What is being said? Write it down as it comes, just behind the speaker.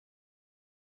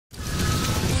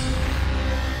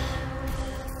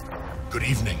Good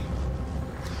evening.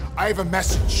 I have a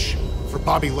message for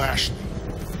Bobby Lashley.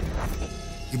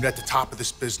 You've been at the top of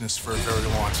this business for a very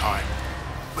long time,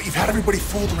 but you've had everybody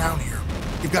fooled around here.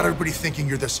 You've got everybody thinking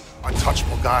you're this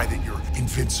untouchable guy, that you're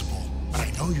invincible. But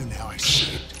I know you now, I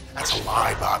see it. That's a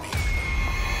lie, Bobby.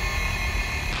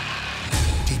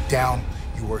 Deep down,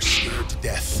 you are scared to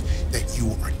death that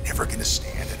you are never gonna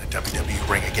stand in a WWE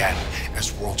ring again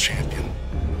as world champion.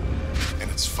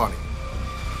 And it's funny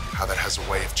how that has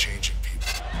a way of changing people.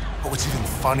 But what's even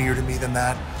funnier to me than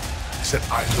that is that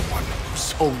I'm the one who's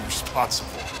solely responsible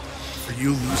for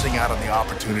you losing out on the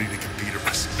opportunity to compete at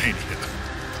WrestleMania.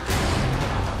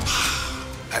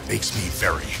 That makes me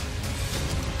very,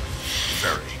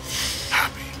 very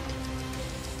happy.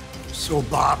 So,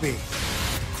 Bobby,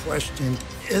 the question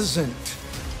isn't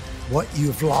what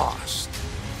you've lost,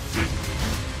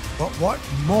 but what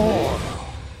more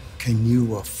can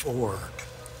you afford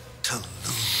to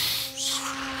lose?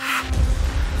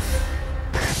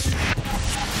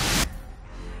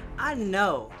 I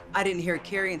know I didn't hear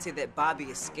Karrion say that Bobby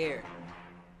is scared.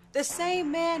 The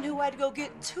same man who had to go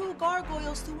get 2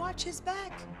 gargoyles to watch his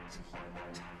back.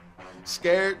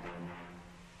 Scared?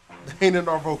 That ain't in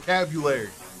our vocabulary.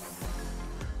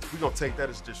 We gonna take that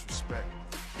as disrespect.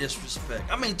 Disrespect.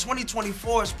 I mean,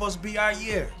 2024 is supposed to be our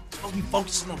year. It's supposed to be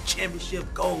focusing on championship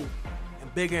gold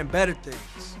and bigger and better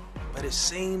things. But it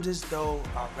seems as though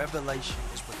our revelation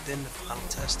is within the final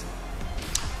testing.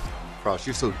 Cross,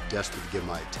 you're so desperate to get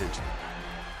my attention.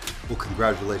 Well,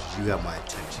 congratulations, you have my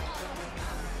attention.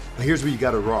 But here's where you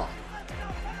got it wrong.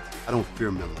 I don't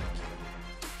fear men like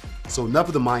you. So enough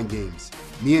of the mind games.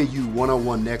 Me and you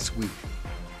one-on-one next week.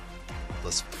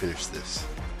 Let's finish this.